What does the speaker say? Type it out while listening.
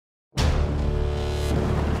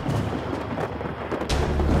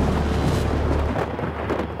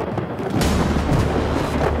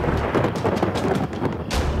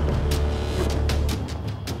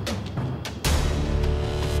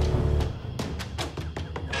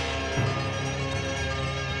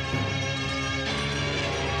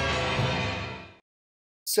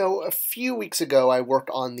So a few weeks ago, I worked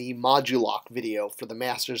on the Modulok video for the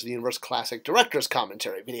Masters of the Universe Classic Director's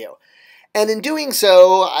Commentary video. And in doing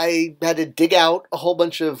so, I had to dig out a whole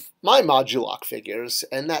bunch of my Modulok figures,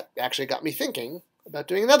 and that actually got me thinking about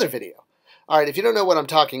doing another video. Alright, if you don't know what I'm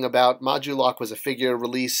talking about, Modulok was a figure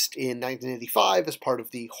released in 1985 as part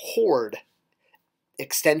of the Horde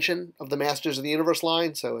extension of the Masters of the Universe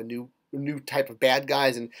line, so a new type of bad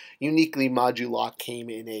guys, and uniquely Modulok came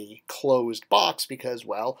in a closed box because,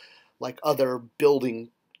 well, like other building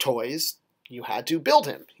toys, you had to build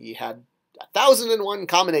him. He had 1,001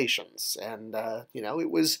 combinations, and,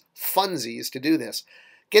 it was funsies to do this.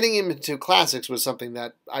 Getting him into classics was something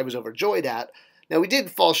that I was overjoyed at. Now, we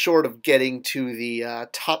did fall short of getting to the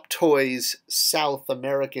Top Toys South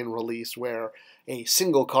American release, where a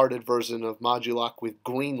single-carded version of Modulok with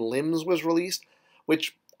green limbs was released,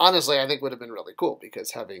 which honestly I think would have been really cool,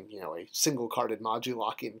 because having, a single-carded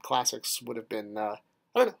Modulok in classics would have been,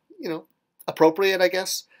 appropriate, I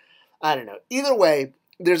guess. I don't know. Either way,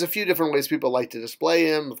 there's a few different ways people like to display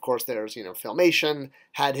him. Of course, there's, Filmation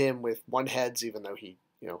had him with one heads, even though he,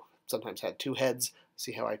 sometimes had two heads.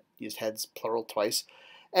 See how I used heads plural twice.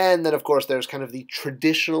 And then, of course, there's kind of the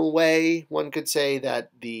traditional way, one could say, that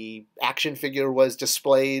the action figure was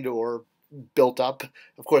displayed or built up.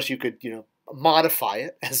 Of course, you could, modify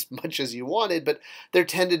it as much as you wanted, but there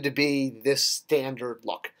tended to be this standard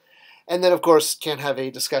look. And then, of course, can't have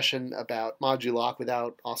a discussion about Modulok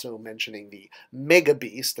without also mentioning the Mega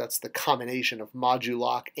Beast. That's the combination of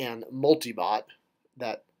Modulok and Multibot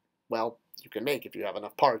that, well, you can make if you have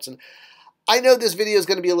enough parts. And I know this video is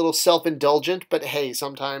going to be a little self-indulgent, but hey,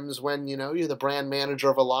 sometimes when, you're the brand manager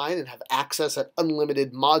of a line and have access at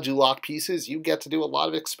unlimited Modulok pieces, you get to do a lot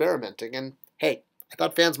of experimenting. And hey, I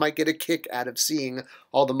thought fans might get a kick out of seeing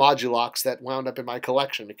all the Moduloks that wound up in my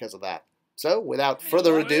collection because of that. So, without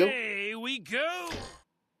further ado, away we go!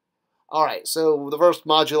 Alright, so the first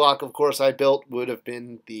Modulok, of course, I built would have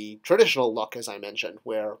been the traditional look, as I mentioned,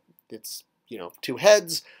 where it's, two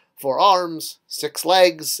heads, 4 arms, 6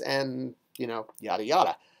 legs, and, yada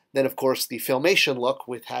yada. Then, of course, the Filmation look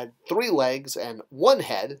had 3 legs and 1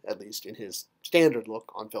 head, at least in his standard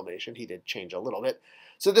look on Filmation. He did change a little bit.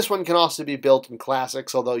 So this one can also be built in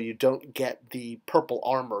classics, although you don't get the purple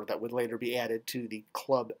armor that would later be added to the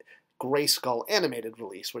Club Grayskull animated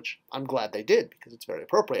release, which I'm glad they did, because it's very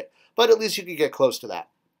appropriate. But at least you could get close to that.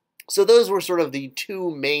 So those were sort of the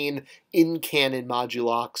 2 main in-canon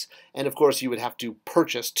Moduloks, and of course you would have to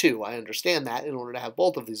purchase 2. I understand that, in order to have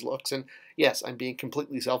both of these looks, and yes, I'm being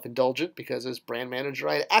completely self-indulgent, because as brand manager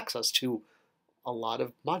I had access to a lot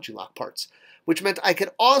of Modulok parts, which meant I could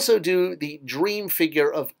also do the dream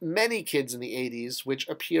figure of many kids in the 80s, which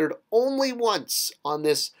appeared only once on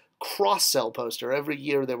this cross-sell poster. Every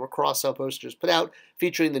year there were cross-sell posters put out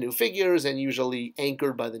featuring the new figures and usually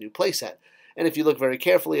anchored by the new playset. And if you look very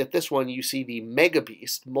carefully at this one, you see the Mega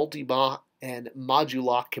Beast, Multibot, and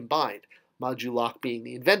Modulok combined. Modulok being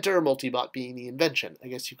the inventor, Multibot being the invention. I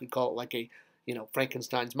guess you could call it like a,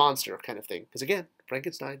 Frankenstein's monster kind of thing. Because again,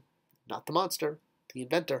 Frankenstein, not the monster, the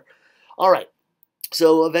inventor. Alright,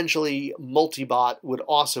 so eventually Multibot would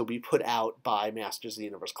also be put out by Masters of the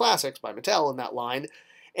Universe Classics, by Mattel in that line.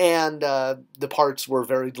 And the parts were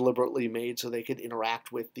very deliberately made so they could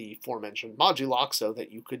interact with the aforementioned Modulok so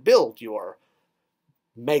that you could build your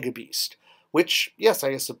Mega Beast. Which, yes,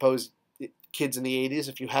 I suppose kids in the 80s,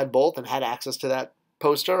 if you had both and had access to that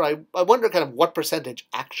poster, I wonder kind of what percentage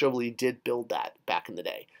actually did build that back in the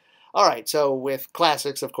day. Alright, so with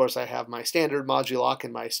classics, of course, I have my standard Modulok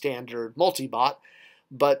and my standard Multibot,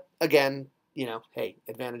 but again, hey,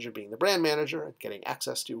 advantage of being the brand manager and getting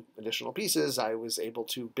access to additional pieces, I was able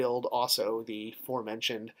to build also the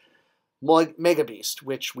aforementioned Mega Beast,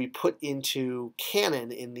 which we put into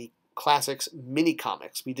canon in the Classics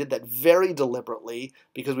mini-comics. We did that very deliberately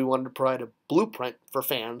because we wanted to provide a blueprint for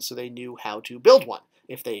fans so they knew how to build one,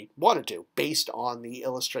 if they wanted to, based on the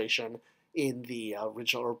illustration in the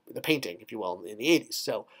original, or the painting, if you will, in the 80s.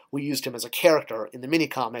 So we used him as a character in the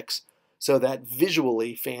mini-comics so that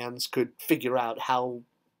visually fans could figure out how,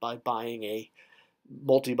 by buying a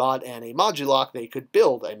Multibot and a Modulok, they could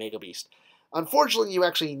build a Mega Beast. Unfortunately, you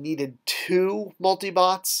actually needed 2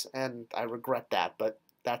 Multibots, and I regret that, but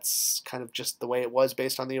that's kind of just the way it was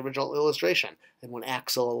based on the original illustration, and when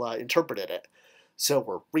Axel interpreted it. So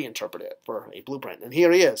we're reinterpreting it for a blueprint. And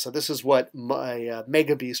here he is. So this is what my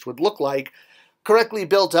Mega Beast would look like, correctly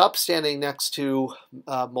built up, standing next to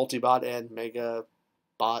Multibot and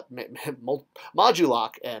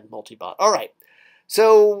Modulok and Multibot. All right.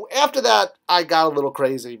 So after that, I got a little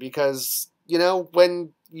crazy because,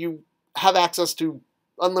 when you have access to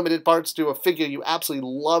unlimited parts to a figure you absolutely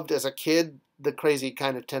loved as a kid, the crazy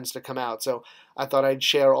kind of tends to come out. So I thought I'd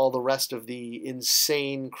share all the rest of the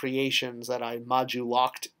insane creations that I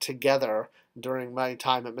modulocked together during my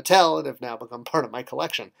time at Mattel and have now become part of my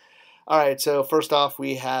collection. Alright, so first off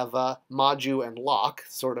we have Modu and Lok,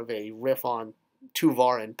 sort of a riff on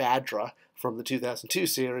Tuvar and Badra from the 2002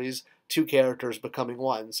 series, two characters becoming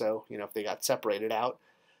one, so, you know, if they got separated out.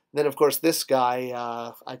 Then, of course, this guy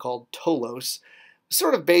I called Tolos,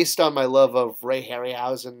 sort of based on my love of Ray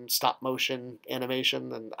Harryhausen stop-motion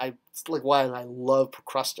animation, and it's like why I love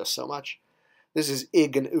Procrustes so much. This is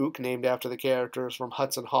Ig and Ook, named after the characters from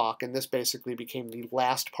Hudson Hawk, and this basically became the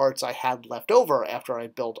last parts I had left over after I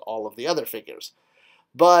built all of the other figures.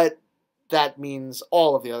 But that means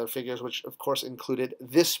all of the other figures, which of course included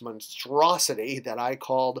this monstrosity that I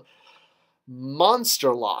called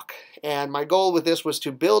Monsterlok. And my goal with this was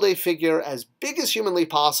to build a figure as big as humanly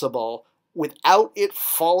possible without it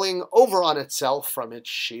falling over on itself from its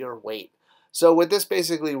sheer weight. So what this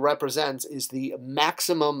basically represents is the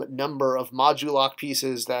maximum number of Modulok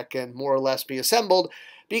pieces that can more or less be assembled,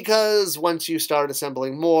 because once you start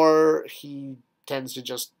assembling more, he tends to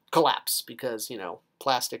just collapse, because, you know,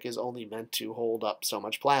 plastic is only meant to hold up so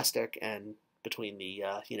much plastic, and between the,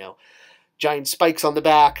 you know, giant spikes on the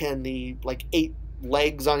back and the, like, 8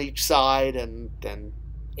 legs on each side and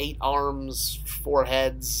 8 arms, 4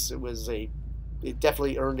 heads, it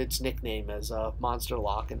definitely earned its nickname as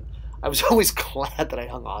Monsterlok, and I was always glad that I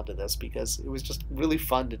hung on to this because it was just really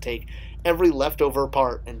fun to take every leftover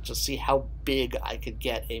part and just see how big I could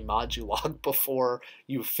get a Modulok before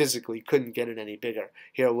you physically couldn't get it any bigger.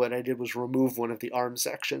 Here, what I did was remove one of the arm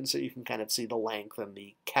sections so you can kind of see the length and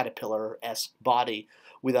the caterpillar-esque body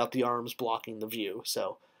without the arms blocking the view.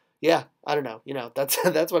 So, yeah, I don't know. You know,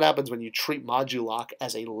 that's what happens when you treat Modulok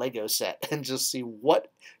as a Lego set and just see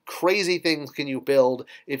what crazy things can you build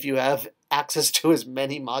if you have access to as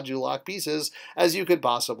many Modulok pieces as you could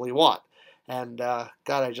possibly want. And, God,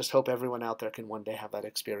 I just hope everyone out there can one day have that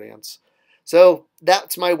experience. So,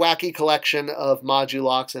 that's my wacky collection of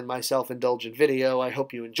Moduloks and my self-indulgent video. I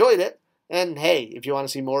hope you enjoyed it. And hey, if you want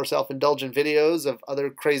to see more self-indulgent videos of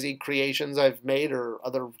other crazy creations I've made or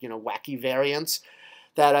other, you know, wacky variants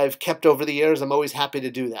that I've kept over the years, I'm always happy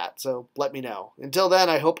to do that, so let me know. Until then,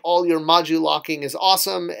 I hope all your modulocking is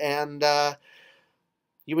awesome, and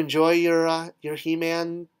you enjoy your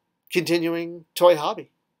He-Man continuing toy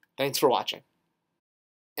hobby. Thanks for watching.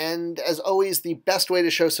 And as always, the best way to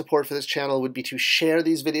show support for this channel would be to share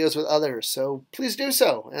these videos with others, so please do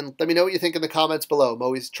so, and let me know what you think in the comments below. I'm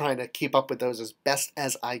always trying to keep up with those as best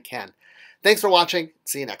as I can. Thanks for watching.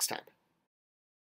 See you next time.